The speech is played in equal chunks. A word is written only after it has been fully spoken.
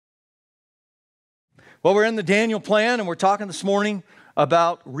Well, we're in the Daniel plan, and we're talking this morning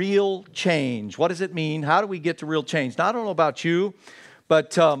about real change. What does it mean? How do we get to real change? Now, I don't know about you,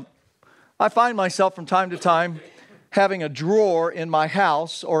 but I find myself from time to time having a drawer in my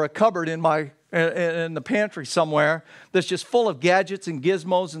house or a cupboard in the pantry somewhere that's just full of gadgets and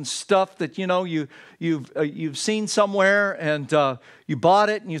gizmos and stuff that you've seen somewhere, and you bought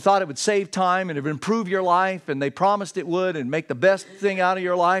it and you thought it would save time and it would improve your life, and they promised it would and make the best thing out of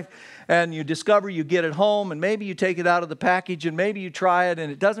your life. And you discover you get it home, and maybe you take it out of the package, and maybe you try it, and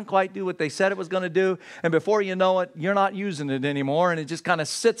it doesn't quite do what they said it was going to do. And before you know it, you're not using it anymore, and it just kind of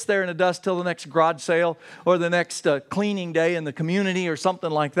sits there in the dust till the next garage sale or the next cleaning day in the community or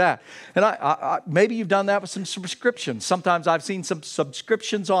something like that. And maybe you've done that with some subscriptions. Sometimes I've seen some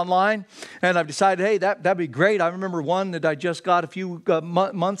subscriptions online, and I've decided, hey, that'd be great. I remember one that I just got a few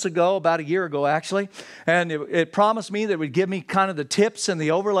months ago, about a year ago actually, and it promised me that it would give me kind of the tips and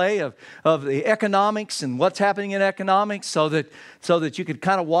the overlay of the economics and what's happening in economics so that you could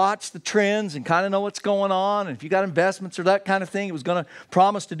kind of watch the trends and kind of know what's going on. And if you got investments or that kind of thing, it was going to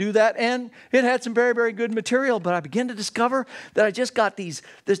promise to do that. And it had some very, very good material. But I began to discover that I just got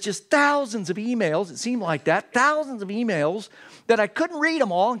there's just thousands of emails. It seemed like that, thousands of emails that I couldn't read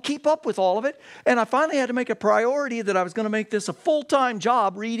them all and keep up with all of it. And I finally had to make a priority that I was going to make this a full-time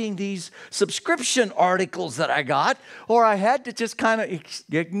job reading these subscription articles that I got, or I had to just kind of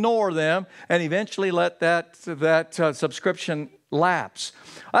ignore them and eventually let that subscription lapse.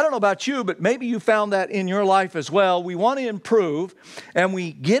 I don't know about you, but maybe you found that in your life as well. We want to improve, and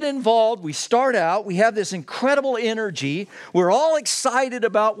we get involved. We start out. We have this incredible energy. We're all excited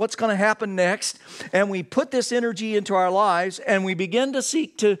about what's going to happen next, and we put this energy into our lives, and we begin to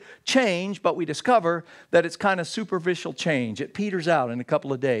seek to change, but we discover that it's kind of superficial change. It peters out in a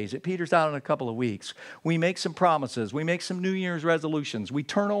couple of days. It peters out in a couple of weeks. We make some promises. We make some New Year's resolutions. We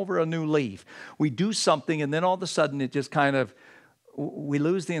turn over a new leaf. We do something, and then all of a sudden it just kind of we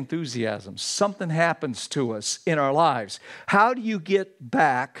lose the enthusiasm. Something happens to us in our lives. How do you get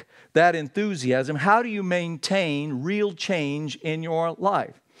back that enthusiasm? How do you maintain real change in your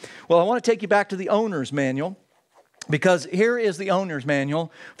life? Well, I want to take you back to the owner's manual, because here is the owner's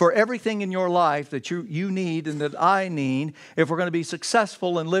manual for everything in your life that you need and that I need if we're going to be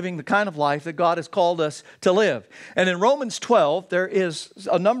successful in living the kind of life that God has called us to live. And in Romans 12, there is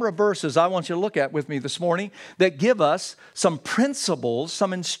a number of verses I want you to look at with me this morning that give us some principles,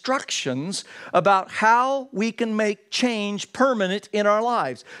 some instructions about how we can make change permanent in our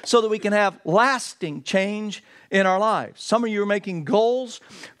lives so that we can have lasting change in our lives. Some of you are making goals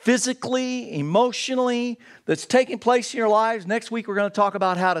physically, emotionally, that's taking place in your lives. Next week, we're going to talk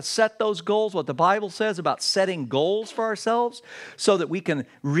about how to set those goals, what the Bible says about setting goals for ourselves so that we can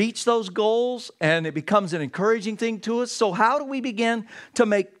reach those goals and it becomes an encouraging thing to us. So how do we begin to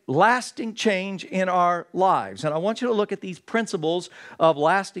make lasting change in our lives? And I want you to look at these principles of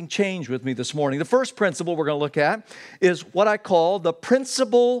lasting change with me this morning. The first principle we're going to look at is what I call the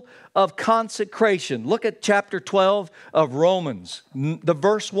principle of consecration. Look at chapter 12 of Romans, the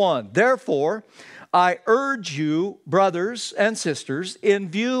verse 1. Therefore, I urge you, brothers and sisters, in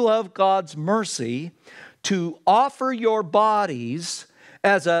view of God's mercy, to offer your bodies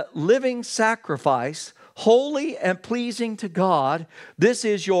as a living sacrifice, holy and pleasing to God. This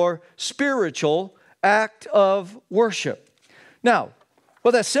is your spiritual act of worship. Now,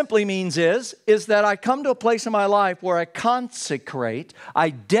 what that simply means is that I come to a place in my life where I consecrate, I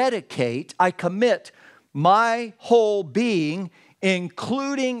dedicate, I commit my whole being,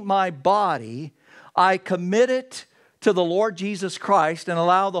 including my body. I commit it to the Lord Jesus Christ and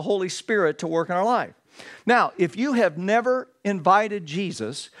allow the Holy Spirit to work in our life. Now, if you have never invited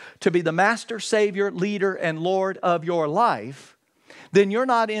Jesus to be the master, savior, leader, and Lord of your life, then you're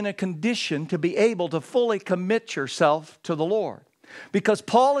not in a condition to be able to fully commit yourself to the Lord. Because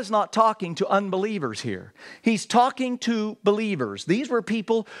Paul is not talking to unbelievers here. He's talking to believers. These were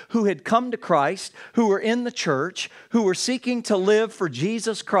people who had come to Christ, who were in the church, who were seeking to live for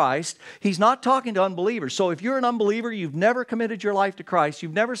Jesus Christ. He's not talking to unbelievers. So if you're an unbeliever, you've never committed your life to Christ,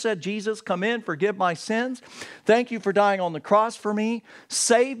 you've never said, Jesus, come in, forgive my sins. Thank you for dying on the cross for me.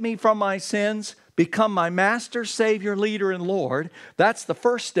 Save me from my sins. Become my master, savior, leader, and Lord. That's the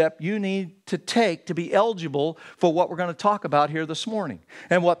first step you need to take to be eligible for what we're going to talk about here this morning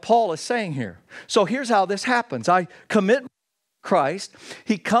and what Paul is saying here. So here's how this happens. I commit Christ.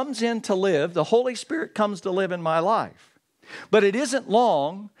 He comes in to live. The Holy Spirit comes to live in my life. But it isn't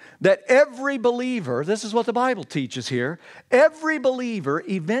long that every believer, this is what the Bible teaches here, every believer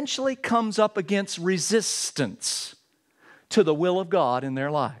eventually comes up against resistance to the will of God in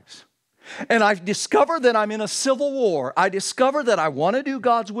their lives. And I discover that I'm in a civil war. I discover that I want to do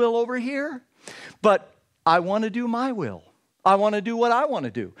God's will over here, but I want to do my will. I want to do what I want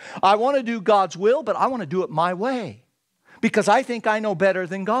to do. I want to do God's will, but I want to do it my way, because I think I know better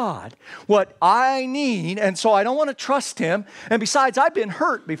than God what I need, and so I don't want to trust Him. And besides, I've been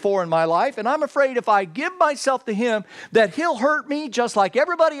hurt before in my life, and I'm afraid if I give myself to Him that He'll hurt me just like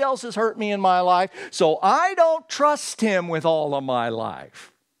everybody else has hurt me in my life, so I don't trust Him with all of my life.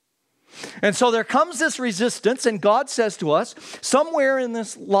 And so there comes this resistance, and God says to us, somewhere in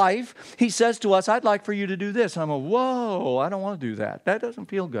this life, He says to us, I'd like for you to do this. And I'm like, whoa, I don't want to do that. That doesn't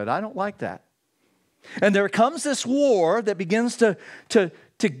feel good. I don't like that. And there comes this war that begins to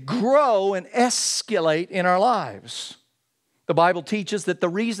grow and escalate in our lives. The Bible teaches that the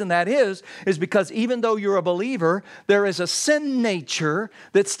reason that is because even though you're a believer, there is a sin nature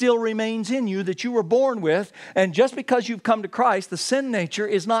that still remains in you that you were born with. And just because you've come to Christ, the sin nature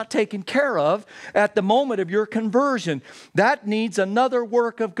is not taken care of at the moment of your conversion. That needs another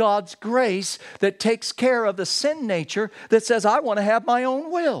work of God's grace that takes care of the sin nature that says, I want to have my own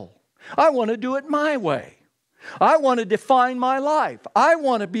will. I want to do it my way. I want to define my life. I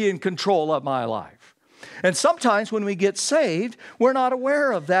want to be in control of my life. And sometimes when we get saved, we're not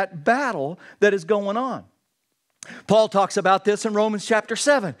aware of that battle that is going on. Paul talks about this in Romans chapter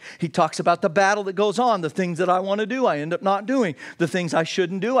 7. He talks about the battle that goes on. The things that I want to do, I end up not doing. The things I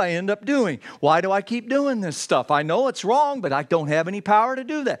shouldn't do, I end up doing. Why do I keep doing this stuff? I know it's wrong, but I don't have any power to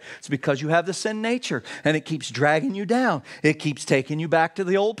do that. It's because you have the sin nature, and it keeps dragging you down. It keeps taking you back to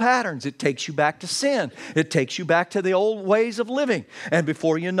the old patterns. It takes you back to sin. It takes you back to the old ways of living. And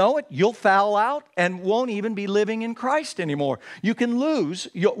before you know it, you'll foul out and won't even be living in Christ anymore. You can lose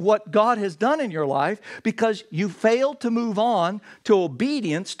what God has done in your life because you failed to move on to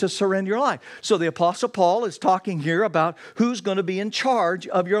obedience to surrender your life. So the Apostle Paul is talking here about who's going to be in charge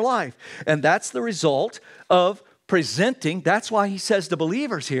of your life. And that's the result of presenting. That's why he says to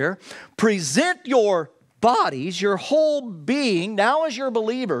believers here, present your bodies, your whole being, now as your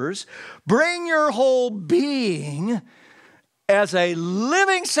believers, bring your whole being as a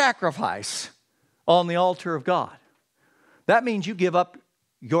living sacrifice on the altar of God. That means you give up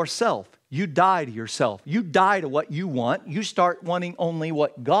yourself. You die to yourself. You die to what you want. You start wanting only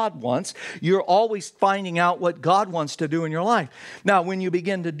what God wants. You're always finding out what God wants to do in your life. Now, when you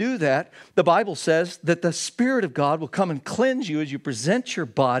begin to do that, the Bible says that the Spirit of God will come and cleanse you as you present your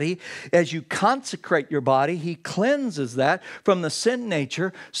body. As you consecrate your body, He cleanses that from the sin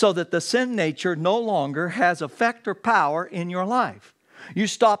nature so that the sin nature no longer has effect or power in your life. You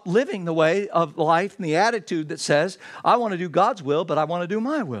stop living the way of life and the attitude that says, I want to do God's will, but I want to do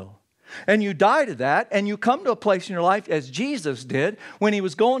my will. And you die to that, and you come to a place in your life as Jesus did when He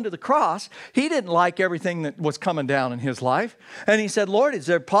was going to the cross. He didn't like everything that was coming down in His life. And He said, Lord, is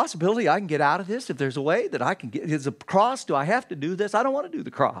there a possibility I can get out of this? If there's a way that I can get, is a cross, do I have to do this? I don't want to do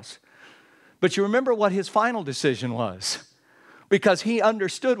the cross. But you remember what His final decision was, because He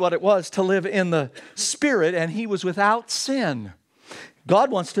understood what it was to live in the Spirit, and He was without sin.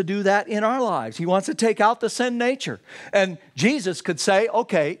 God wants to do that in our lives. He wants to take out the sin nature. And Jesus could say,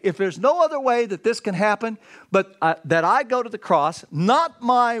 okay, if there's no other way that this can happen, but that I go to the cross, not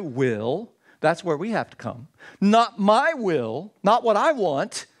my will, that's where we have to come. Not my will, not what I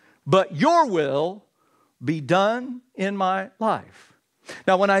want, but your will be done in my life.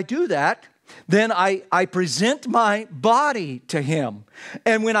 Now, when I do that, then I present my body to Him.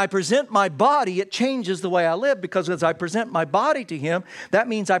 And when I present my body, it changes the way I live, because as I present my body to Him, that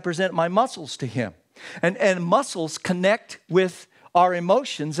means I present my muscles to Him. And muscles connect with our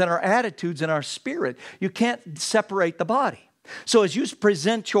emotions and our attitudes and our spirit. You can't separate the body. So as you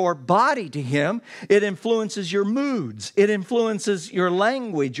present your body to Him, it influences your moods. It influences your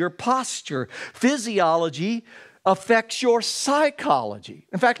language, your posture, physiology, affects your psychology.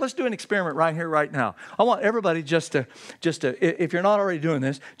 In fact, let's do an experiment right here, right now. I want everybody just to, if you're not already doing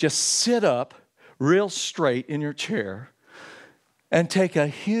this, just sit up real straight in your chair and take a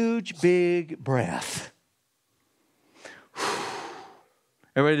huge, big breath.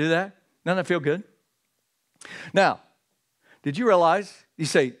 Everybody do that? Doesn't that feel good? Now, did you realize, you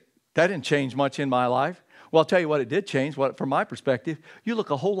say, that didn't change much in my life? Well, I'll tell you what it did change. From my perspective, you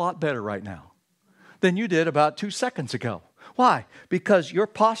look a whole lot better right now than you did about 2 seconds ago. Why? Because your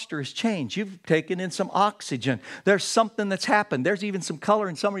posture has changed. You've taken in some oxygen. There's something that's happened. There's even some color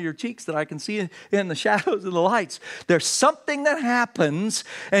in some of your cheeks that I can see in the shadows of the lights. There's something that happens,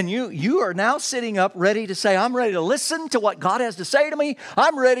 and you are now sitting up ready to say, I'm ready to listen to what God has to say to me.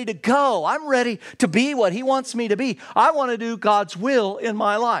 I'm ready to go. I'm ready to be what He wants me to be. I want to do God's will in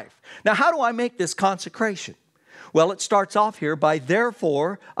my life. Now, how do I make this consecration? Well, it starts off here by,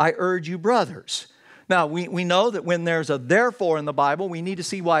 therefore, I urge you, brothers. Now, we know that when there's a therefore in the Bible, we need to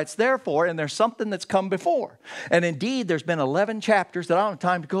see why it's therefore, and there's something that's come before. And indeed, there's been 11 chapters that I don't have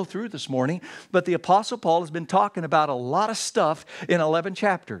time to go through this morning, but the Apostle Paul has been talking about a lot of stuff in 11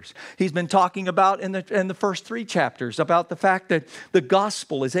 chapters. He's been talking about in the first 3 chapters about the fact that the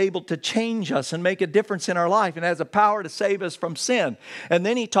gospel is able to change us and make a difference in our life and has a power to save us from sin. And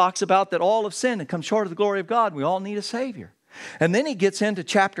then he talks about that all have sinned and come short of the glory of God. We all need a Savior. And then he gets into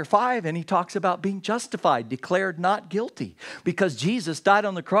chapter 5 and he talks about being justified, declared not guilty. Because Jesus died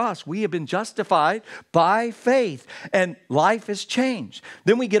on the cross, we have been justified by faith and life has changed.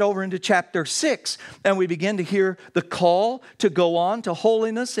 Then we get over into chapter 6 and we begin to hear the call to go on to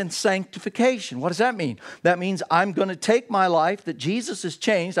holiness and sanctification. What does that mean? That means I'm going to take my life that Jesus has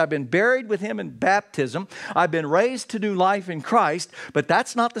changed. I've been buried with him in baptism. I've been raised to new life in Christ, but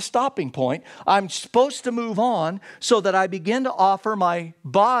that's not the stopping point. I'm supposed to move on so that I begin to offer my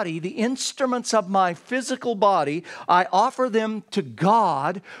body, the instruments of my physical body, I offer them to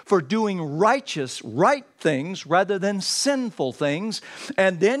God for doing righteous, right things rather than sinful things.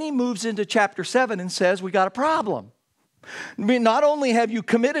 And then he moves into chapter 7 and says, we got a problem. I mean, not only have you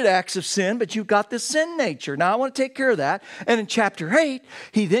committed acts of sin, but you've got this sin nature. Now, I want to take care of that. And in chapter 8,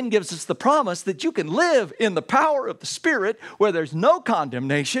 he then gives us the promise that you can live in the power of the Spirit where there's no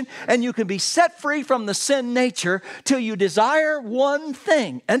condemnation, and you can be set free from the sin nature till you desire one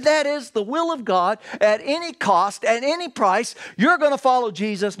thing, and that is the will of God at any cost, at any price. You're going to follow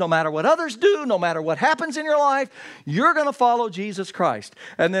Jesus no matter what others do, no matter what happens in your life. You're going to follow Jesus Christ.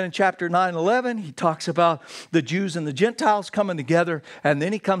 And then in chapter 9 and 11, he talks about the Jews and the Gentiles coming together, and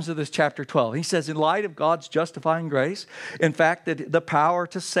then he comes to this chapter 12. He says, in light of God's justifying grace, in fact, that the power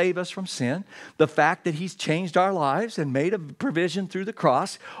to save us from sin, the fact that he's changed our lives and made a provision through the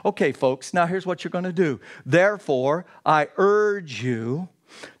cross. Okay, folks, now here's what you're going to do. Therefore, I urge you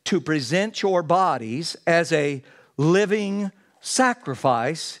to present your bodies as a living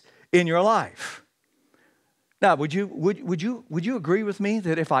sacrifice in your life. Now, would you agree with me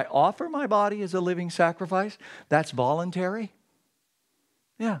that if I offer my body as a living sacrifice, that's voluntary?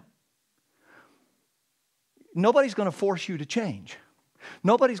 Yeah. Nobody's going to force you to change.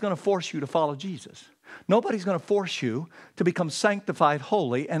 Nobody's going to force you to follow Jesus. Nobody's going to force you to become sanctified,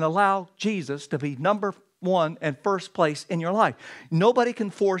 holy, and allow Jesus to be number one and first place in your life. Nobody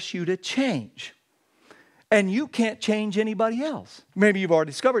can force you to change. And you can't change anybody else. Maybe you've already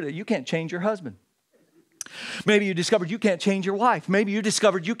discovered that you can't change your husband. Maybe you discovered you can't change your wife. Maybe you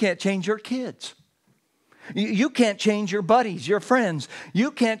discovered you can't change your kids. You can't change your buddies, your friends.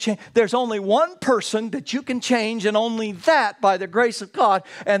 You can't change. There's only one person that you can change, and only that by the grace of God,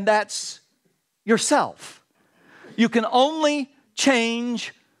 and that's yourself. You can only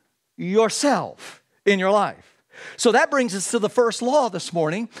change yourself in your life. So that brings us to the first law this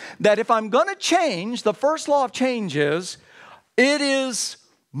morning, that if I'm going to change, the first law of change is, it is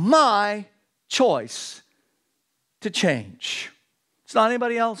my choice to change. It's not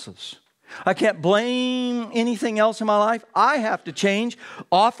anybody else's. I can't blame anything else in my life. I have to change,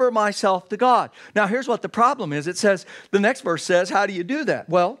 offer myself to God. Now, here's what the problem is. It says, the next verse says, how do you do that?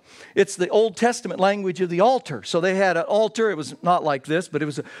 Well, it's the Old Testament language of the altar. So they had an altar. It was not like this, but it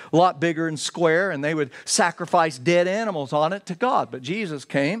was a lot bigger and square, and they would sacrifice dead animals on it to God. But Jesus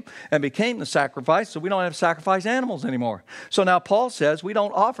came and became the sacrifice, so we don't have to sacrifice animals anymore. So now Paul says we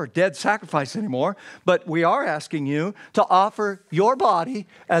don't offer dead sacrifice anymore, but we are asking you to offer your body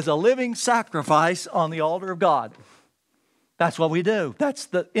as a living sacrifice on the altar of God. That's what we do. That's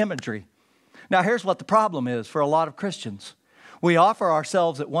the imagery. Now, here's what the problem is for a lot of Christians. We offer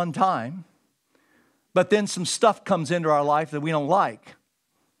ourselves at one time, but then some stuff comes into our life that we don't like.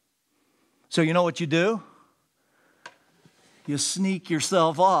 So you know what you do? You sneak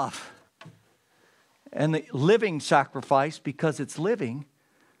yourself off. And the living sacrifice, because it's living,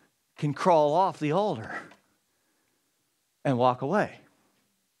 can crawl off the altar and walk away.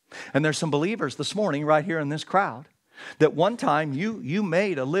 And there's some believers this morning right here in this crowd that one time you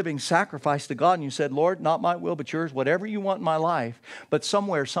made a living sacrifice to God and you said, Lord, not my will but yours, whatever you want in my life. But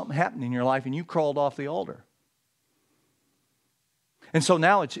somewhere something happened in your life and you crawled off the altar. And so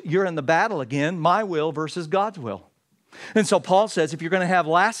now you're in the battle again, my will versus God's will. And so Paul says if you're going to have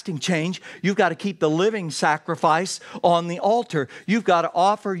lasting change, you've got to keep the living sacrifice on the altar. You've got to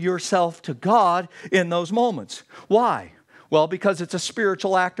offer yourself to God in those moments. Why? Well, because it's a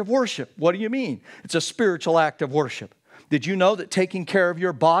spiritual act of worship. What do you mean? It's a spiritual act of worship. Did you know that taking care of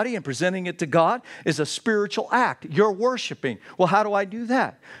your body and presenting it to God is a spiritual act? You're worshiping. Well, how do I do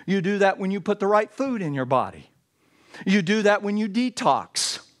that? You do that when you put the right food in your body. You do that when you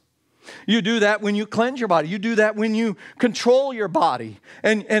detox. You do that when you cleanse your body. You do that when you control your body.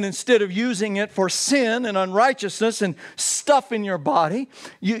 And instead of using it for sin and unrighteousness and stuff in your body,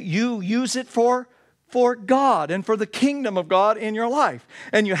 you use it for God and for the kingdom of God in your life.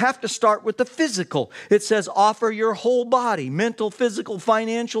 And you have to start with the physical. It says offer your whole body, mental, physical,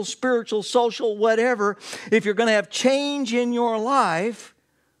 financial, spiritual, social, whatever. If you're going to have change in your life,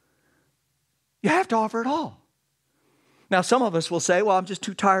 you have to offer it all. Now, some of us will say, well, I'm just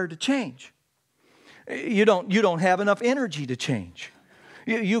too tired to change. You don't have enough energy to change.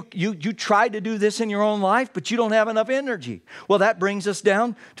 You tried to do this in your own life, but you don't have enough energy. Well, that brings us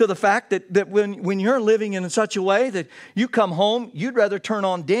down to the fact that when you're living in such a way that you come home, you'd rather turn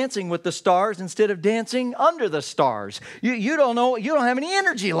on Dancing with the Stars instead of dancing under the stars. You don't have any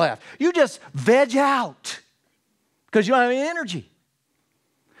energy left. You just veg out because you don't have any energy.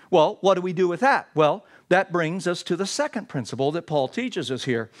 Well, what do we do with that? Well, that brings us to the second principle that Paul teaches us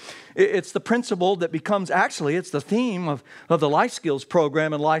here. It's the principle that becomes, actually, it's the theme of the life skills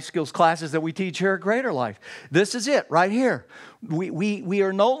program and life skills classes that we teach here at Greater Life. This is it right here. We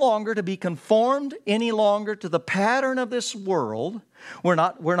are no longer to be conformed any longer to the pattern of this world. We're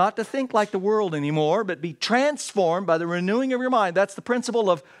not to think like the world anymore, but be transformed by the renewing of your mind. That's the principle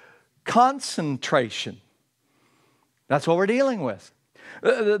of concentration. That's what we're dealing with.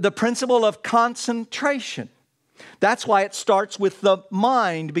 The principle of concentration. That's why it starts with the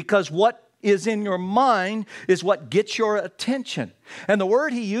mind, because what is in your mind is what gets your attention. And the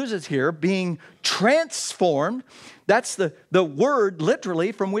word he uses here, being transformed, that's the word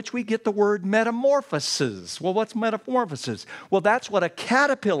literally from which we get the word metamorphosis. Well, what's metamorphosis? Well, that's what a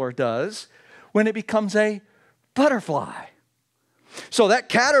caterpillar does when it becomes a butterfly. So that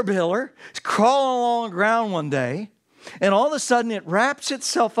caterpillar is crawling along the ground one day, and all of a sudden it wraps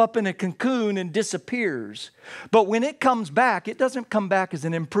itself up in a cocoon and disappears. But when it comes back, it doesn't come back as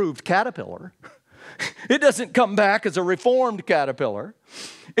an improved caterpillar. It doesn't come back as a reformed caterpillar.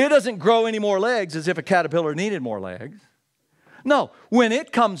 It doesn't grow any more legs as if a caterpillar needed more legs. No, when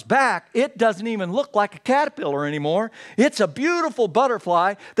it comes back, it doesn't even look like a caterpillar anymore. It's a beautiful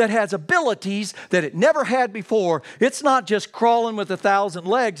butterfly that has abilities that it never had before. It's not just crawling with 1,000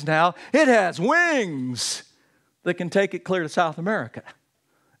 legs now. It has wings that can take it clear to South America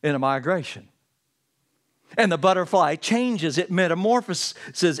in a migration. And the butterfly changes, it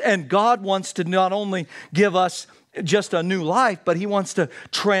metamorphoses, and God wants to not only give us just a new life, but He wants to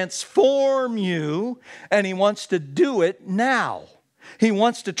transform you, and He wants to do it now. He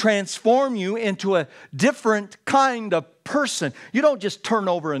wants to transform you into a different kind of person. You don't just turn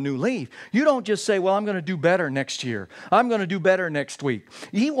over a new leaf. You don't just say, well, I'm going to do better next year. I'm going to do better next week.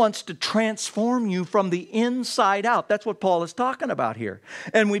 He wants to transform you from the inside out. That's what Paul is talking about here.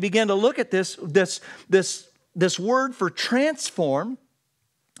 And we begin to look at this word for transform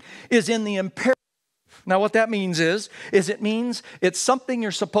is in the imperative. Now what that means is it means it's something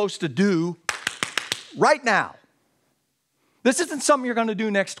you're supposed to do right now. This isn't something you're going to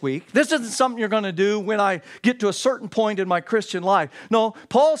do next week. This isn't something you're going to do when I get to a certain point in my Christian life. No,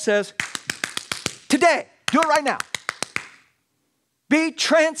 Paul says, today, do it right now. Be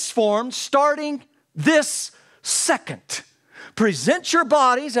transformed starting this second. Present your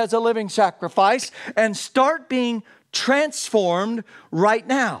bodies as a living sacrifice and start being transformed right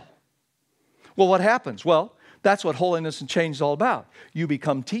now. Well, what happens? Well, that's what holiness and change is all about. You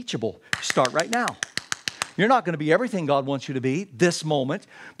become teachable. Start right now. You're not going to be everything God wants you to be this moment,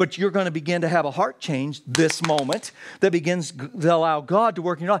 but you're going to begin to have a heart change this moment that begins to allow God to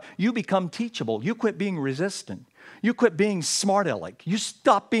work in your life. You become teachable. You quit being resistant. You quit being smart aleck. You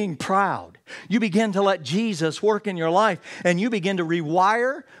stop being proud. You begin to let Jesus work in your life, and you begin to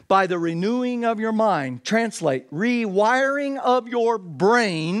rewire by the renewing of your mind. Translate, rewiring of your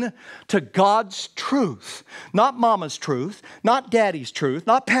brain to God's truth. Not mama's truth, not daddy's truth,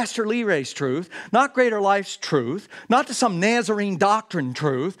 not Pastor Lee Ray's truth, not Greater Life's truth, not to some Nazarene doctrine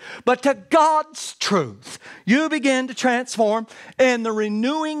truth, but to God's truth. You begin to transform, and the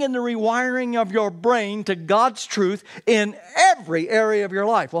renewing and the rewiring of your brain to God's truth in every area of your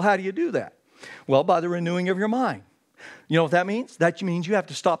life. Well, how do you do that? Well, by the renewing of your mind. You know what that means? That means you have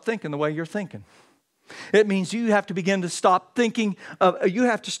to stop thinking the way you're thinking. It means you have to begin to stop thinking, you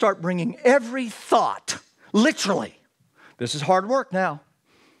have to start bringing every thought, literally. This is hard work now.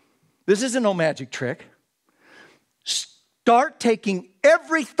 This isn't no magic trick. Start taking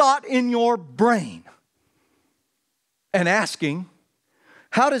every thought in your brain and asking,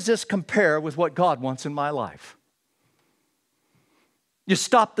 how does this compare with what God wants in my life? You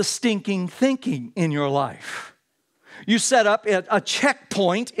stop the stinking thinking in your life. You set up a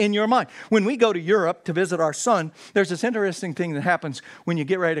checkpoint in your mind. When we go to Europe to visit our son, there's this interesting thing that happens when you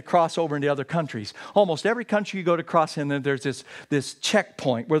get ready to cross over into other countries. Almost every country you go to cross in, there's this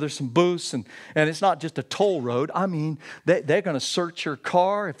checkpoint where there's some booths, and it's not just a toll road. I mean, they're going to search your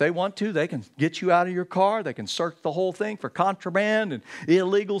car. If they want to, they can get you out of your car. They can search the whole thing for contraband and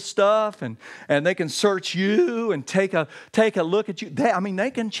illegal stuff, and they can search you and take a look at you.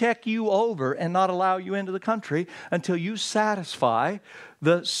 They can check you over and not allow you into the country until you satisfy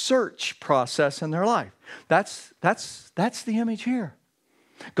the search process in their life. That's the image here.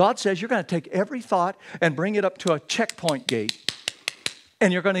 God says you're going to take every thought and bring it up to a checkpoint gate,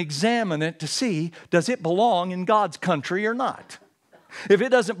 and you're going to examine it to see, does it belong in God's country or not? If it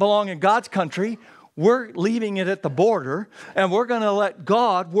doesn't belong in God's country, we're leaving it at the border, and we're going to let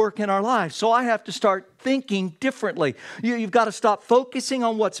God work in our lives. So I have to start thinking differently. You've got to stop focusing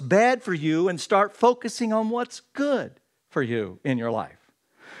on what's bad for you and start focusing on what's good for you in your life.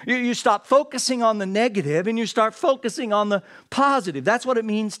 You stop focusing on the negative and you start focusing on the positive. That's what it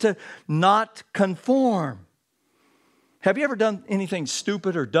means to not conform. Have you ever done anything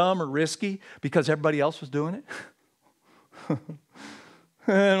stupid or dumb or risky because everybody else was doing it?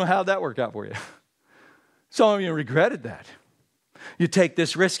 And how'd that work out for you? Some of you regretted that. You take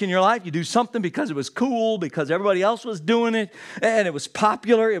this risk in your life, you do something because it was cool, because everybody else was doing it, and it was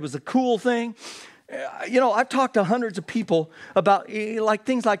popular, it was a cool thing. I've talked to hundreds of people about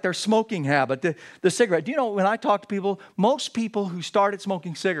things like their smoking habit, the cigarette. Do you know, when I talk to people, most people who started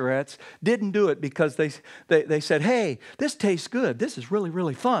smoking cigarettes didn't do it because they said, hey, this tastes good, this is really,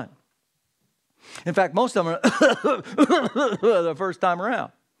 really fun. In fact, most of them are the first time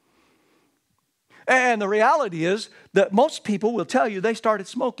around. And the reality is that most people will tell you they started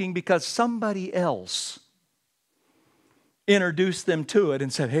smoking because somebody else introduced them to it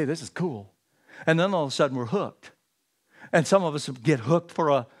and said, hey, this is cool. And then all of a sudden we're hooked. And some of us get hooked for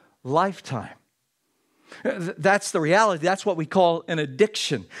a lifetime. That's the reality. That's what we call an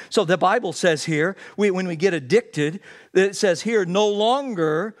addiction. So the Bible says here, when we get addicted, it says here, no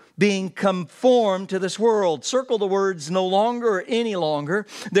longer being conformed to this world. Circle the words no longer or any longer.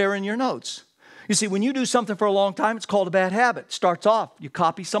 They're in your notes. You see, when you do something for a long time, it's called a bad habit. It starts off, you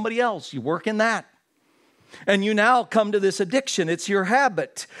copy somebody else, you work in that. And you now come to this addiction. It's your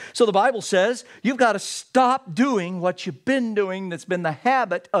habit. So the Bible says you've got to stop doing what you've been doing that's been the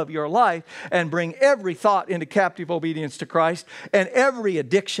habit of your life and bring every thought into captive obedience to Christ and every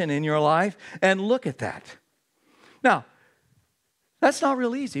addiction in your life and look at that. Now, that's not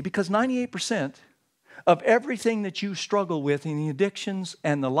real easy because 98% of everything that you struggle with in the addictions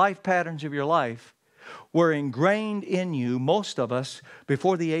and the life patterns of your life were ingrained in you, most of us,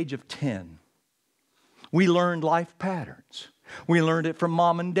 before the age of 10. We learned life patterns. We learned it from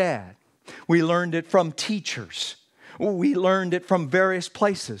mom and dad. We learned it from teachers. We learned it from various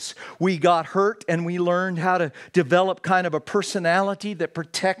places. We got hurt and we learned how to develop kind of a personality that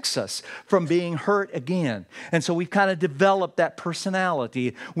protects us from being hurt again. And so we've kind of developed that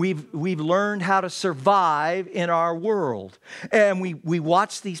personality. We've learned how to survive in our world. And we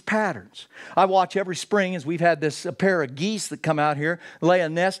watch these patterns. I watch every spring as we've had a pair of geese that come out here, lay a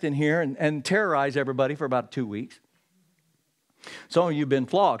nest in here and terrorize everybody for about 2 weeks. Some of you have been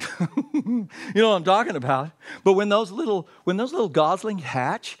flogged. You know what I'm talking about. But when those little goslings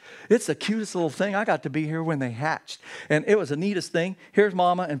hatch, it's the cutest little thing. I got to be here when they hatched. And it was the neatest thing. Here's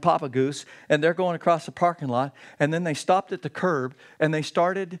Mama and Papa Goose, and they're going across the parking lot. And then they stopped at the curb, and they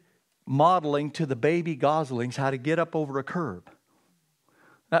started modeling to the baby goslings how to get up over a curb.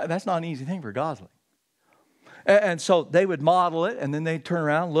 Now, that's not an easy thing for a gosling. And so they would model it, and then they'd turn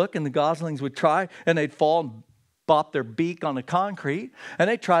around, look, and the goslings would try, and they'd fall and bop their beak on the concrete, and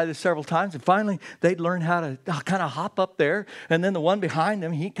they tried this several times, and finally they'd learn how to kind of hop up there, and then the one behind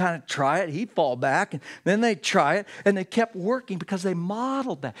them, he'd kind of try it, he'd fall back, and then they'd try it, and they kept working because they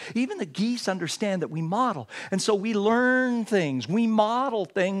modeled that. Even the geese understand that we model, and so we learn things, we model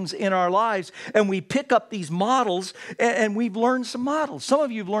things in our lives, and we pick up these models, and we've learned some models. Some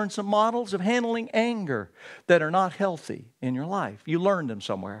of you have learned some models of handling anger that are not healthy in your life. You learned them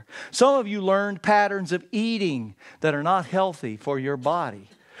somewhere. Some of you learned patterns of eating that are not healthy for your body.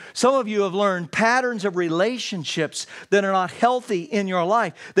 Some of you have learned patterns of relationships that are not healthy in your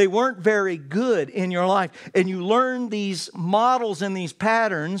life. They weren't very good in your life. And you learned these models and these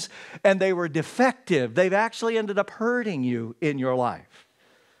patterns, and they were defective. They've actually ended up hurting you in your life.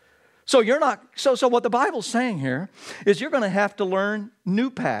 So what the Bible's saying here is you're going to have to learn new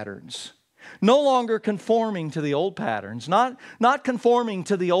patterns. No longer conforming to the old patterns, not conforming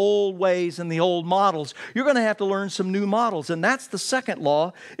to the old ways and the old models. You're going to have to learn some new models. And that's the second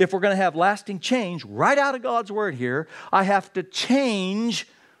law. If we're going to have lasting change, right out of God's Word here, I have to change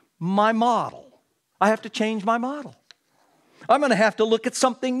my model. I have to change my model. I'm going to have to look at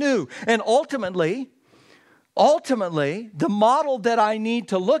something new. And ultimately, the model that I need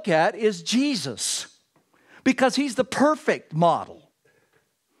to look at is Jesus. Because He's the perfect model.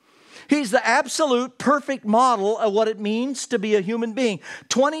 He's the absolute perfect model of what it means to be a human being.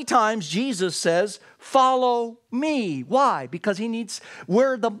 20 times Jesus says, follow me. Why? Because He's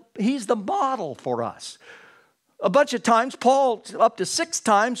the model for us. A bunch of times, up to 6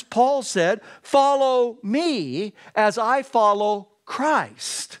 times, Paul said, follow me as I follow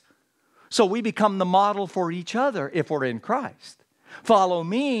Christ. So we become the model for each other if we're in Christ. Follow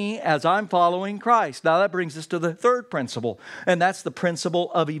me as I'm following Christ. Now that brings us to the third principle, and that's the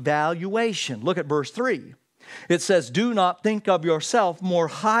principle of evaluation. Look at verse 3. It says, do not think of yourself more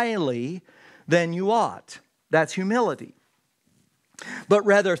highly than you ought. That's humility. But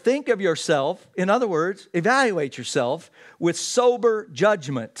rather think of yourself, in other words, evaluate yourself with sober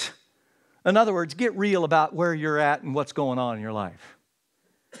judgment. In other words, get real about where you're at and what's going on in your life.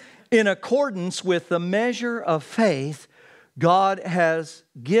 In accordance with the measure of faith God has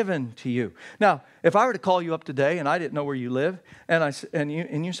given to you. Now, if I were to call you up today and I didn't know where you live, and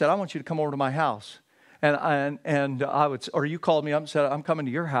you said, I want you to come over to my house, and I would, or you called me up and said, I'm coming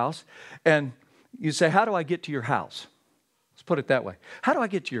to your house, and you say, how do I get to your house? Let's put it that way. How do I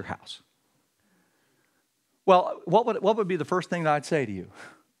get to your house? Well, what would be the first thing that I'd say to you?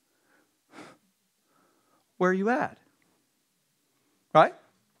 Where are you at? Right?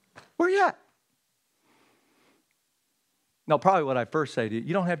 Where are you at? No, probably what I first say to you,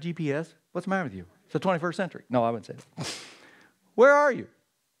 you don't have GPS? What's the matter with you? It's the 21st century. No, I wouldn't say that. Where are you?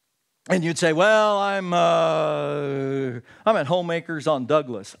 And you'd say, well, I'm at Homemakers on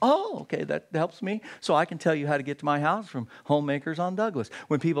Douglas. Oh, okay, that helps me. So I can tell you how to get to my house from Homemakers on Douglas.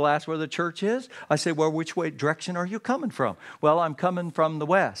 When people ask where the church is, I say, well, which direction are you coming from? Well, I'm coming from the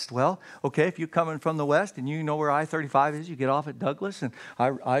west. Well, okay, if you're coming from the west and you know where I-35 is, you get off at Douglas, and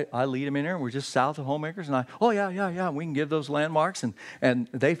I lead them in there, and we're just south of Homemakers, and yeah, we can give those landmarks, and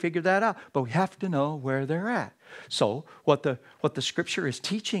they figured that out. But we have to know where they're at. So what the Scripture is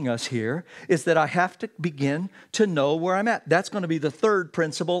teaching us here is that I have to begin to know where I'm at. That's going to be the third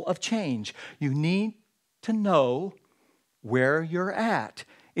principle of change. You need to know where you're at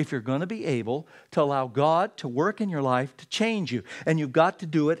if you're going to be able to allow God to work in your life to change you. And you've got to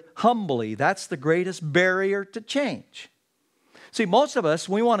do it humbly. That's the greatest barrier to change. See, most of us,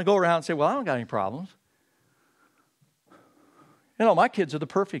 we want to go around and say, well, I don't got any problems. You know, my kids are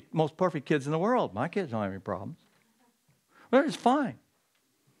the most perfect kids in the world. My kids don't have any problems. They're just fine.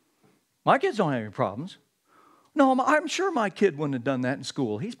 My kids don't have any problems. No, I'm sure my kid wouldn't have done that in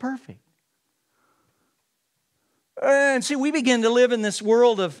school. He's perfect. And see, we begin to live in this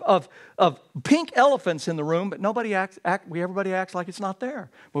world of pink elephants in the room, but everybody acts like it's not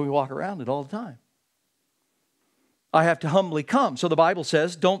there. But we walk around it all the time. I have to humbly come. So the Bible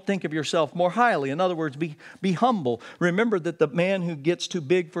says, don't think of yourself more highly. In other words, be humble. Remember that the man who gets too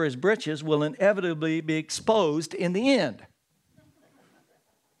big for his britches will inevitably be exposed in the end.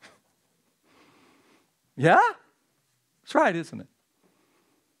 Yeah? That's right, isn't it?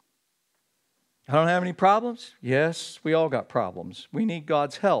 I don't have any problems? Yes, we all got problems. We need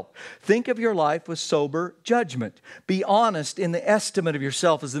God's help. Think of your life with sober judgment. Be honest in the estimate of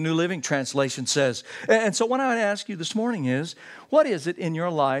yourself, as the New Living Translation says. And so what I would ask you this morning is, what is it in your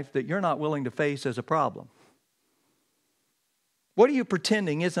life that you're not willing to face as a problem? What are you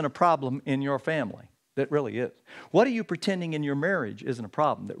pretending isn't a problem in your family that really is? What are you pretending in your marriage isn't a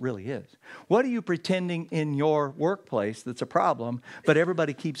problem that really is? What are you pretending in your workplace that's a problem, but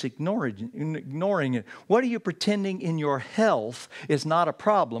everybody keeps ignoring it? What are you pretending in your health is not a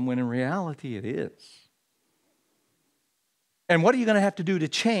problem when in reality it is? And what are you going to have to do to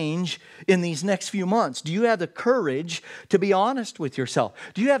change in these next few months? Do you have the courage to be honest with yourself?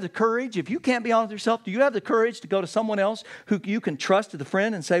 Do you have the courage, if you can't be honest with yourself, do you have the courage to go to someone else who you can trust as a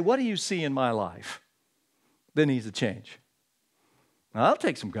friend and say, what do you see in my life that needs to change? Now, that'll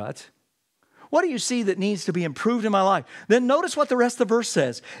take some guts. What do you see that needs to be improved in my life? Then notice what the rest of the verse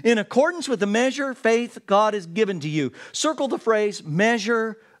says. In accordance with the measure of faith God has given to you. Circle the phrase,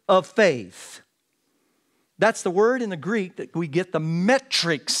 measure of faith. That's the word in the Greek that we get the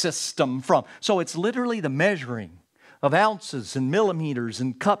metric system from. So it's literally the measuring of ounces and millimeters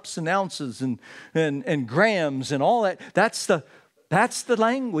and cups and ounces and grams and all that. That's That's the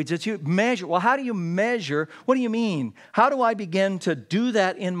language that you measure. Well, how do you measure? What do you mean? How do I begin to do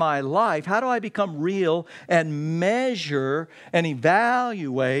that in my life? How do I become real and measure and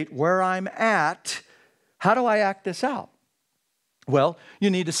evaluate where I'm at? How do I act this out? Well, you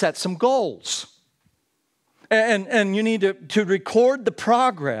need to set some goals. And you need to record the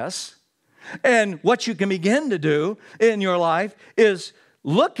progress. And what you can begin to do in your life is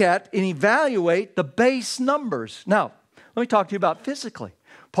look at and evaluate the base numbers. Now, let me talk to you about physically.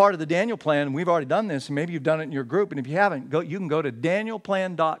 Part of the Daniel Plan, and we've already done this, and maybe you've done it in your group, and if you haven't, you can go to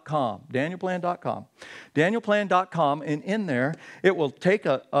danielplan.com, danielplan.com, danielplan.com, and in there, it will take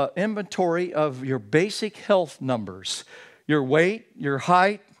an inventory of your basic health numbers, your weight, your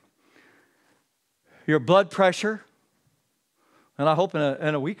height, your blood pressure, and I hope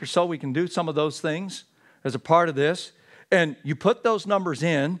in a week or so we can do some of those things as a part of this. And you put those numbers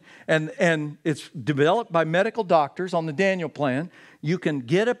in, and it's developed by medical doctors on the Daniel Plan. You can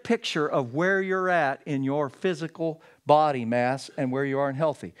get a picture of where you're at in your physical body mass and where you are in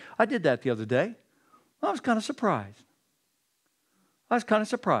healthy. I did that the other day. I was kind of surprised. I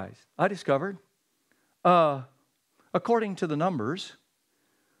discovered, according to the numbers,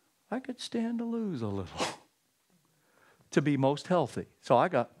 I could stand to lose a little to be most healthy. So I'm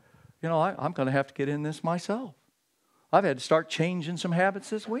going to have to get in this myself. I've had to start changing some habits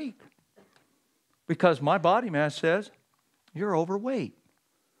this week because my body mass says, you're overweight.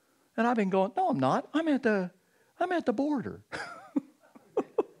 And I've been going, no, I'm not. I'm at the border.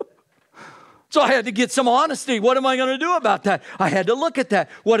 So I had to get some honesty. What am I going to do about that? I had to look at that.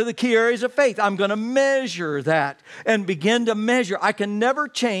 What are the key areas of faith? I'm going to measure that and begin to measure. I can never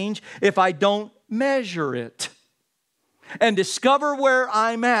change if I don't measure it. And discover where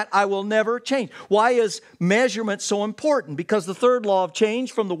I'm at, I will never change. Why is measurement so important? Because the third law of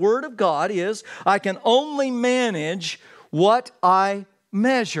change from the Word of God is I can only manage what I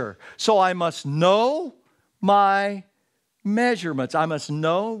measure. So I must know my measurements. I must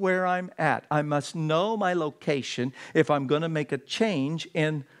know where I'm at. I must know my location if I'm going to make a change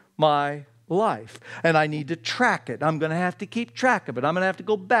in my life. And I need to track it. I'm going to have to keep track of it. I'm going to have to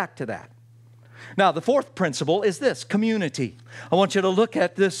go back to that. Now, the fourth principle is this, community. I want you to look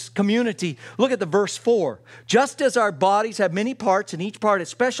at this community. Look at the verse 4. Just as our bodies have many parts and each part has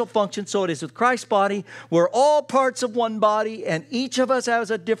special functions, so it is with Christ's body. We're all parts of one body and each of us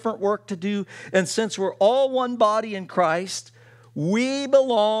has a different work to do. And since we're all one body in Christ, we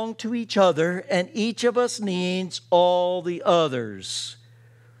belong to each other and each of us needs all the others.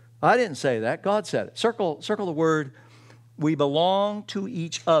 I didn't say that. God said it. Circle the word. We belong to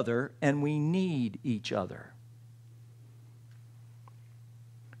each other and we need each other.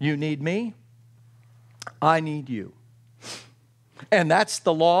 You need me. I need you. And that's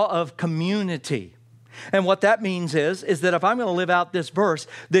the law of community. And what that means is that if I'm going to live out this verse,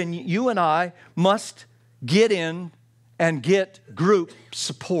 then you and I must get in and get group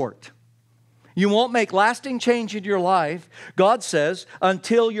support. You won't make lasting change in your life, God says,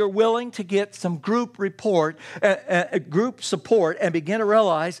 until you're willing to get some group support and begin to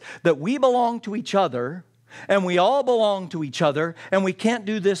realize that we belong to each other and we all belong to each other and we can't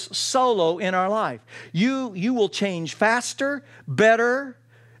do this solo in our life. You will change faster, better,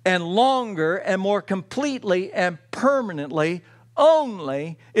 and longer and more completely and permanently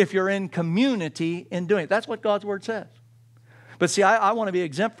only if you're in community in doing it. That's what God's Word says. But see, I want to be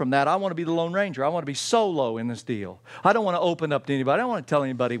exempt from that. I want to be the Lone Ranger. I want to be solo in this deal. I don't want to open up to anybody. I don't want to tell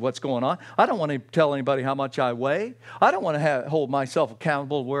anybody what's going on. I don't want to tell anybody how much I weigh. I don't want to hold myself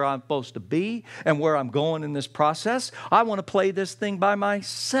accountable where I'm supposed to be and where I'm going in this process. I want to play this thing by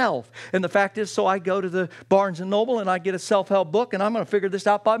myself. And the fact is, so I go to the Barnes & Noble and I get a self-help book and I'm going to figure this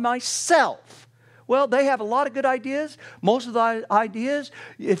out by myself. Well, they have a lot of good ideas. Most of the ideas,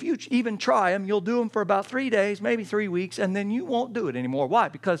 if you even try them, you'll do them for about 3 days, maybe 3 weeks, and then you won't do it anymore. Why?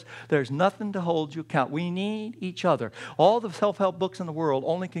 Because there's nothing to hold you accountable. We need each other. All the self-help books in the world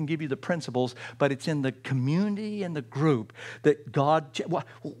only can give you the principles, but it's in the community and the group that God...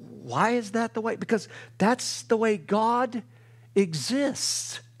 Why is that the way? Because that's the way God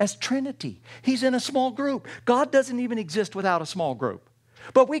exists as Trinity. He's in a small group. God doesn't even exist without a small group.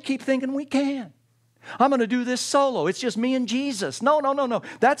 But we keep thinking we can. I'm going to do this solo. It's just me and Jesus. No.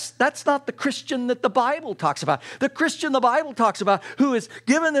 That's not the Christian that the Bible talks about. The Christian the Bible talks about who is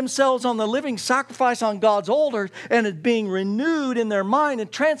giving themselves on the living sacrifice on God's altar and is being renewed in their mind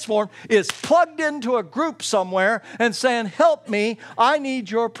and transformed is plugged into a group somewhere and saying, help me. I need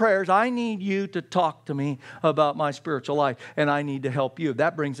your prayers. I need you to talk to me about my spiritual life and I need to help you.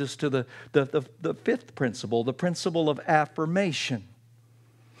 That brings us to the fifth principle, the principle of affirmation.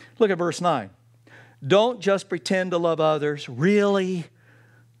 Look at verse 9. Don't just pretend to love others. Really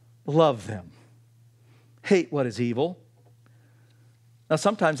love them. Hate what is evil. Now,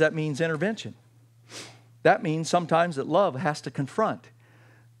 sometimes that means intervention. That means sometimes that love has to confront.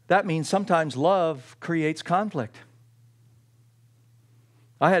 That means sometimes love creates conflict.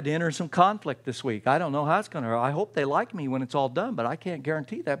 I had to enter some conflict this week. I don't know how it's going to. I hope they like me when it's all done, but I can't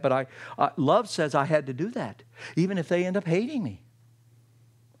guarantee that. But love says I had to do that, even if they end up hating me.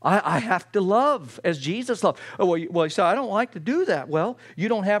 I have to love as Jesus loved. Oh, well, you say, I don't like to do that. Well, you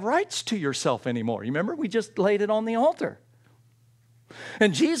don't have rights to yourself anymore. You remember? We just laid it on the altar.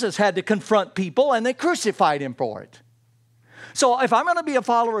 And Jesus had to confront people, and they crucified him for it. So if I'm going to be a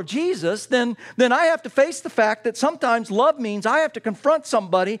follower of Jesus, then I have to face the fact that sometimes love means I have to confront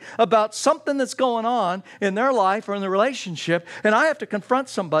somebody about something that's going on in their life or in the relationship, and I have to confront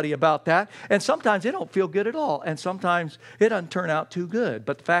somebody about that, and sometimes it don't feel good at all, and sometimes it doesn't turn out too good.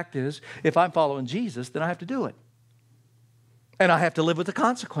 But the fact is, if I'm following Jesus, then I have to do it. And I have to live with the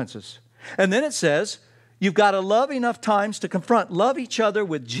consequences. And then it says, you've got to love enough times to confront. Love each other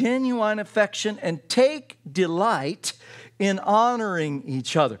with genuine affection and take delight in honoring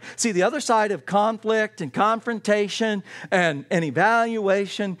each other. See, the other side of conflict and confrontation and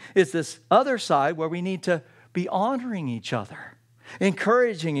evaluation is this other side where we need to be honoring each other,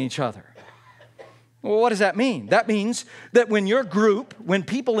 encouraging each other. Well, what does that mean? That means that when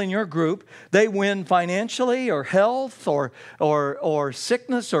people in your group, they win financially or health or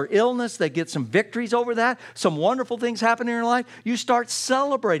sickness or illness, they get some victories over that, some wonderful things happen in your life, you start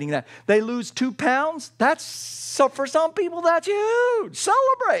celebrating that. They lose 2 pounds, so for some people that's huge.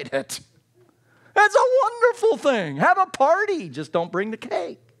 Celebrate it. That's a wonderful thing. Have a party, just don't bring the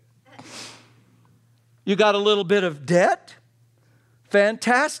cake. You got a little bit of debt?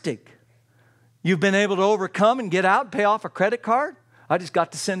 Fantastic. You've been able to overcome and get out and pay off a credit card? I just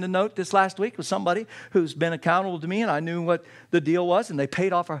got to send a note this last week with somebody who's been accountable to me, and I knew what the deal was, and they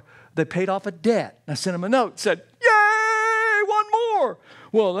paid off a debt. I sent them a note, said, yay, one more.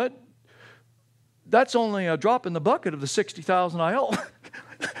 Well, that's only a drop in the bucket of the $60,000 I owe.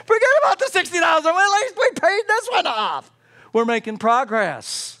 Forget about the $60,000. Well, at least we paid this one off. We're making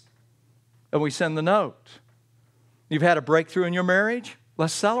progress. And we send the note. You've had a breakthrough in your marriage?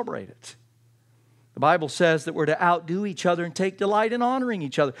 Let's celebrate it. The Bible says that we're to outdo each other and take delight in honoring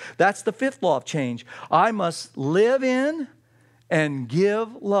each other. That's the fifth law of change. I must live in and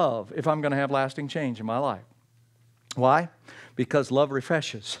give love if I'm going to have lasting change in my life. Why? Because love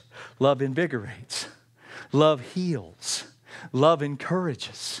refreshes, love invigorates, love heals, love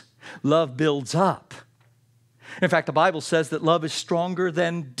encourages, love builds up. In fact, the Bible says that love is stronger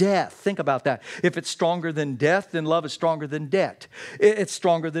than death. Think about that. If it's stronger than death, then love is stronger than debt. It's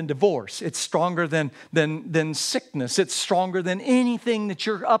stronger than divorce. It's stronger than sickness. It's stronger than anything that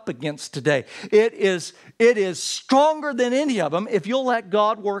you're up against today. It is stronger than any of them if you'll let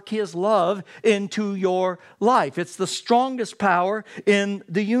God work His love into your life. It's the strongest power in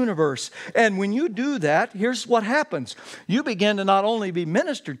the universe. And when you do that, here's what happens. You begin to not only be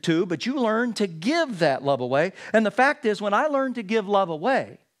ministered to, but you learn to give that love away. And the fact is, when I learn to give love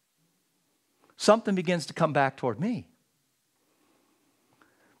away, something begins to come back toward me.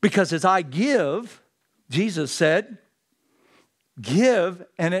 Because as I give, Jesus said, give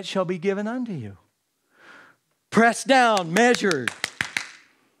and it shall be given unto you. Pressed down, measured,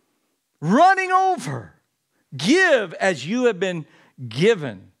 running over. Give as you have been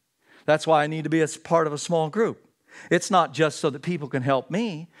given. That's why I need to be a part of a small group. It's not just so that people can help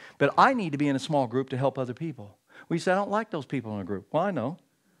me, but I need to be in a small group to help other people. We say, I don't like those people in a group. Well, I know.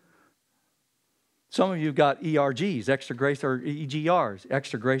 Some of you have got ERGs, extra grace, or EGRs,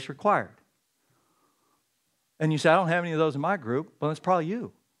 extra grace required. And you say, I don't have any of those in my group. Well, it's probably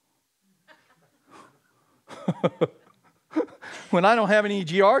you. When I don't have any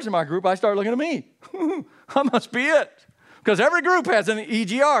EGRs in my group, I start looking at me. I must be it. Because every group has an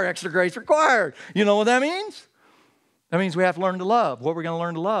EGR, extra grace required. You know what that means? That means we have to learn to love. What we're going to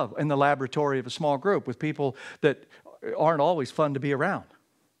learn to love in the laboratory of a small group with people that aren't always fun to be around.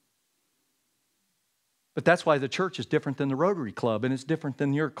 But that's why the church is different than the Rotary Club, and it's different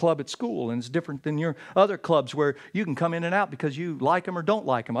than your club at school, and it's different than your other clubs where you can come in and out because you like them or don't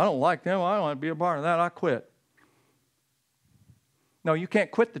like them. I don't like them. I don't want to be a part of that. I quit. No, you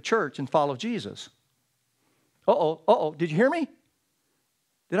can't quit the church and follow Jesus. Did you hear me?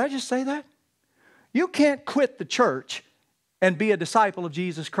 Did I just say that? You can't quit the church and be a disciple of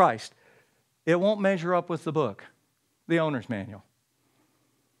Jesus Christ. It won't measure up with the book, the owner's manual.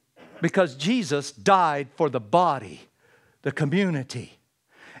 Because Jesus died for the body, the community.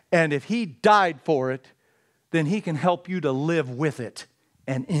 And if He died for it, then He can help you to live with it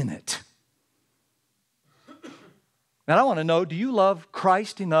and in it. And I want to know, do you love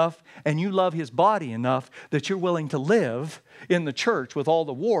Christ enough and you love His body enough that you're willing to live in the church with all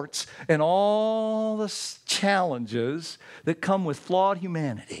the warts and all the challenges that come with flawed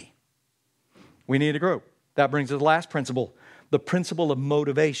humanity? We need a group. That brings us to the last principle, the principle of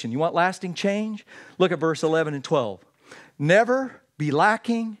motivation. You want lasting change? Look at verse 11 and 12. Never be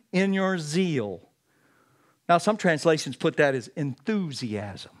lacking in your zeal. Now, some translations put that as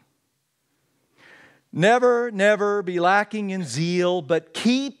enthusiasm. Never be lacking in zeal, but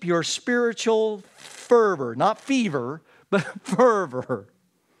keep your spiritual fervor, not fever, but fervor.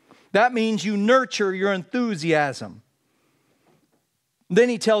 That means you nurture your enthusiasm. Then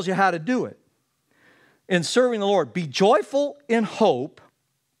he tells you how to do it. In serving the Lord, be joyful in hope,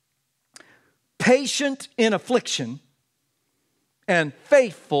 patient in affliction, and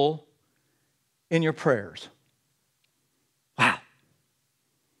faithful in your prayers. Wow.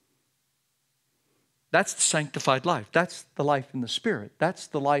 That's the sanctified life. That's the life in the Spirit. That's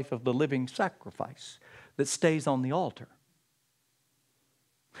the life of the living sacrifice that stays on the altar.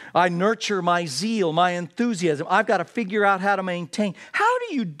 I nurture my zeal, my enthusiasm. I've got to figure out how to maintain. How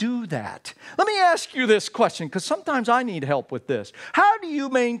do you do that? Let me ask you this question, because sometimes I need help with this. How do you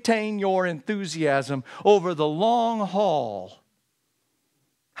maintain your enthusiasm over the long haul?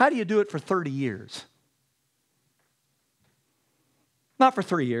 How do you do it for 30 years? Not for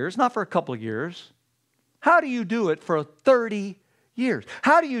 3 years, not for a couple of years. How do you do it for 30 years?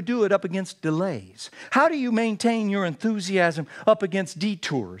 How do you do it up against delays? How do you maintain your enthusiasm up against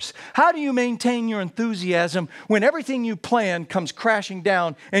detours? How do you maintain your enthusiasm when everything you plan comes crashing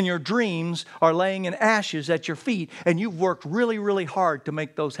down and your dreams are laying in ashes at your feet and you've worked really, really hard to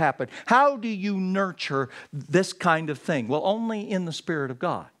make those happen? How do you nurture this kind of thing? Well, only in the Spirit of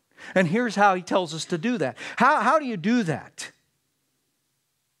God. And here's how He tells us to do that. How do you do that?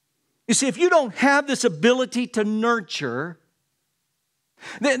 You see, if you don't have this ability to nurture,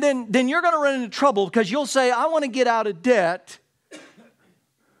 then you're going to run into trouble, because you'll say, I want to get out of debt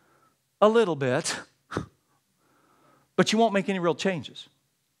a little bit, but you won't make any real changes.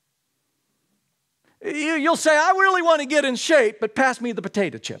 You'll say, I really want to get in shape, but pass me the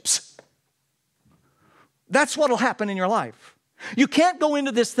potato chips. That's what will happen in your life. You can't go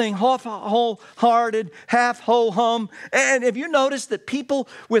into this thing wholehearted, half ho-hum. And have you noticed that people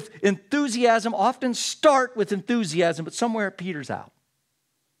with enthusiasm often start with enthusiasm, but somewhere it peters out?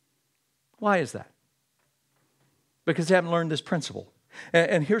 Why is that? Because they haven't learned this principle.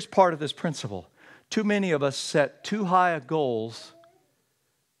 And here's part of this principle. Too many of us set too high goals,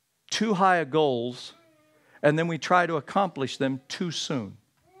 and then we try to accomplish them too soon.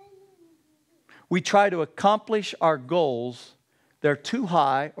 We try to accomplish our goals. They're too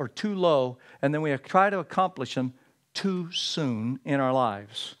high or too low, and then we try to accomplish them too soon in our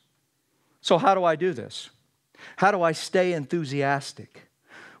lives. So how do I do this? How do I stay enthusiastic?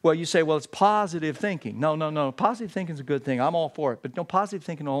 Well, you say, well, it's positive thinking. No. Positive thinking is a good thing. I'm all for it. But no, positive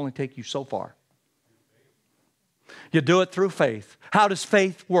thinking will only take you so far. You do it through faith. How does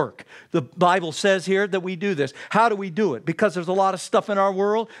faith work? The Bible says here that we do this. How do we do it? Because there's a lot of stuff in our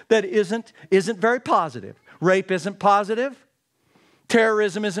world that isn't very positive. Rape isn't positive.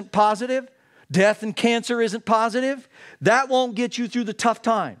 Terrorism isn't positive. Death and cancer isn't positive. That won't get you through the tough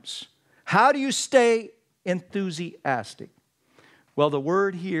times. How do you stay enthusiastic? Well, the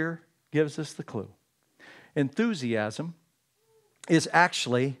word here gives us the clue. Enthusiasm is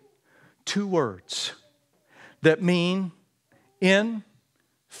actually two words that mean in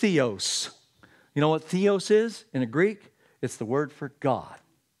theos. You know what theos is in the Greek? It's the word for God.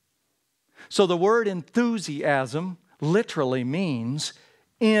 So the word enthusiasm literally means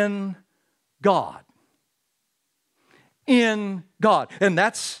in God. In God. And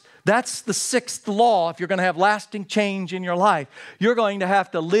that's the sixth law if you're going to have lasting change in your life. You're going to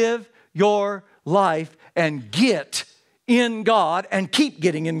have to live your life and get in God and keep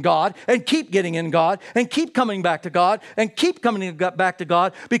getting in God and keep getting in God and keep coming back to God and keep coming back to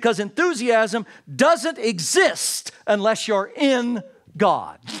God, because enthusiasm doesn't exist unless you're in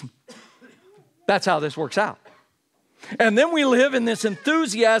God. That's how this works out. And then we live in this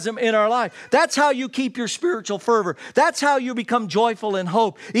enthusiasm in our life. That's how you keep your spiritual fervor. That's how you become joyful in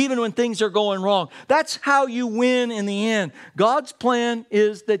hope, even when things are going wrong. That's how you win in the end. God's plan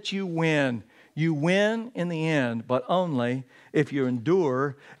is that you win. You win in the end, but only if you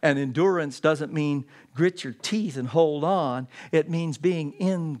endure. And endurance doesn't mean grit your teeth and hold on. It means being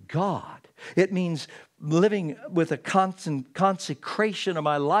in God. It means living with a constant consecration of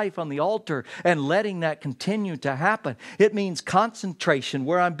my life on the altar and letting that continue to happen. It means concentration,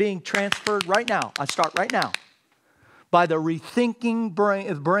 where I'm being transferred right now. I start right now. by the rethinking brain,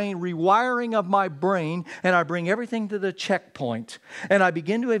 rewiring of my brain, and I bring everything to the checkpoint. And I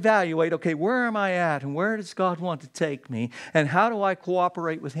begin to evaluate, okay, where am I at? And where does God want to take me? And how do I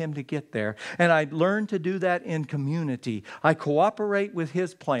cooperate with Him to get there? And I learn to do that in community. I cooperate with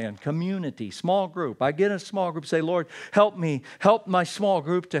His plan, community, small group. I get in a small group, say, Lord, help me, help my small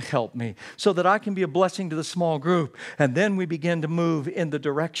group to help me so that I can be a blessing to the small group. And then we begin to move in the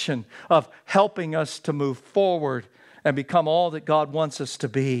direction of helping us to move forward and become all that God wants us to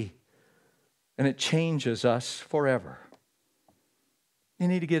be. And it changes us forever. You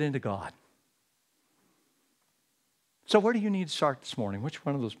need to get into God. So where do you need to start this morning? Which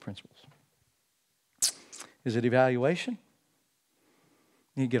one of those principles? Is it evaluation?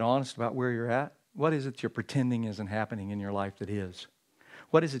 You need to get honest about where you're at. What is it you're pretending isn't happening in your life that is?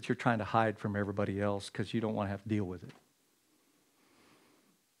 What is it you're trying to hide from everybody else because you don't want to have to deal with it?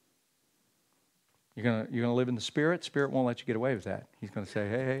 You're gonna live in the Spirit. Spirit won't let you get away with that. He's going to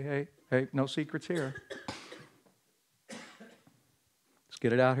say, hey, no secrets here. Let's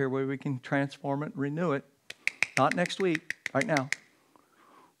get it out here where we can transform it and renew it. Not next week, right now.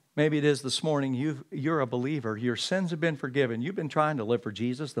 Maybe it is this morning. You're a believer. Your sins have been forgiven. You've been trying to live for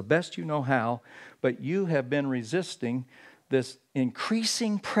Jesus the best you know how, but you have been resisting this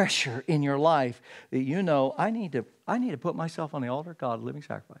increasing pressure in your life that you know, I need to put myself on the altar of God, a living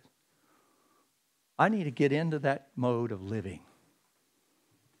sacrifice. I need to get into that mode of living.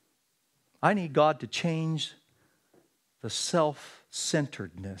 I need God to change the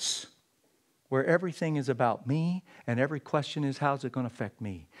self-centeredness where everything is about me and every question is, how's it going to affect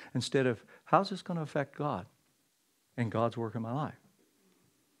me? Instead of, how's this going to affect God and God's work in my life?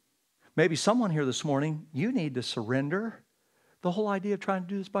 Maybe someone here this morning, you need to surrender the whole idea of trying to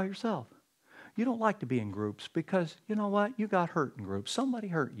do this by yourself. You don't like to be in groups because, you know what? You got hurt in groups. Somebody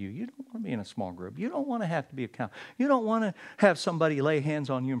hurt you. You don't want to be in a small group. You don't want to have to be accountable. You don't want to have somebody lay hands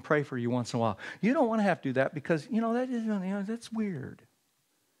on you and pray for you once in a while. You don't want to have to do that because, that's weird.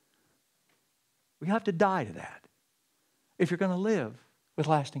 We have to die to that if you're going to live with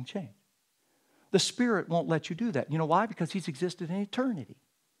lasting change. The Spirit won't let you do that. You know why? Because He's existed in eternity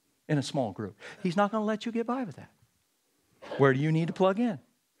in a small group. He's not going to let you get by with that. Where do you need to plug in?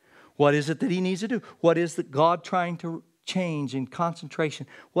 What is it that He needs to do? What is that God trying to change in concentration?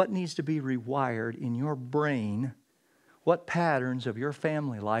 What needs to be rewired in your brain? What patterns of your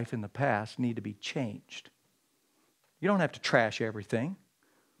family life in the past need to be changed? You don't have to trash everything,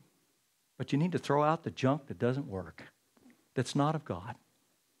 but you need to throw out the junk that doesn't work, that's not of God.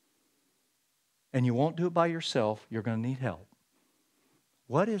 And you won't do it by yourself. You're going to need help.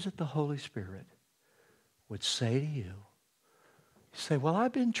 What is it the Holy Spirit would say to you? You say, well,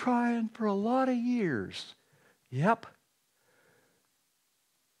 I've been trying for a lot of years. Yep.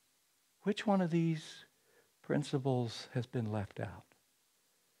 Which one of these principles has been left out?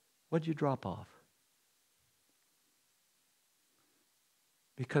 What'd you drop off?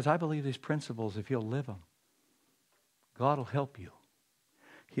 Because I believe these principles, if you'll live them, God will help you.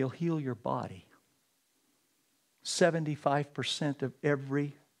 He'll heal your body. 75% of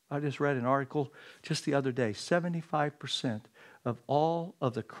I just read an article just the other day, 75% of all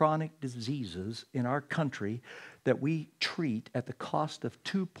of the chronic diseases in our country that we treat at the cost of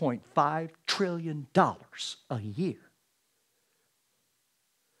 $2.5 trillion a year,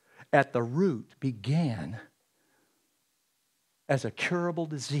 at the root began as a curable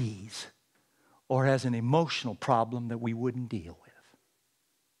disease or as an emotional problem that we wouldn't deal with.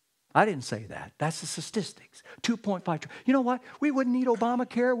 I didn't say that. That's the statistics. 2.5 trillion. You know what? We wouldn't need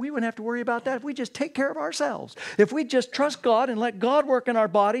Obamacare. We wouldn't have to worry about that if we just take care of ourselves. If we just trust God and let God work in our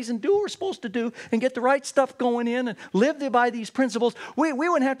bodies and do what we're supposed to do and get the right stuff going in and live by these principles, we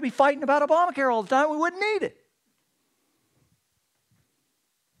wouldn't have to be fighting about Obamacare all the time. We wouldn't need it.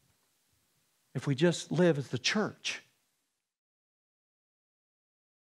 If we just live as the church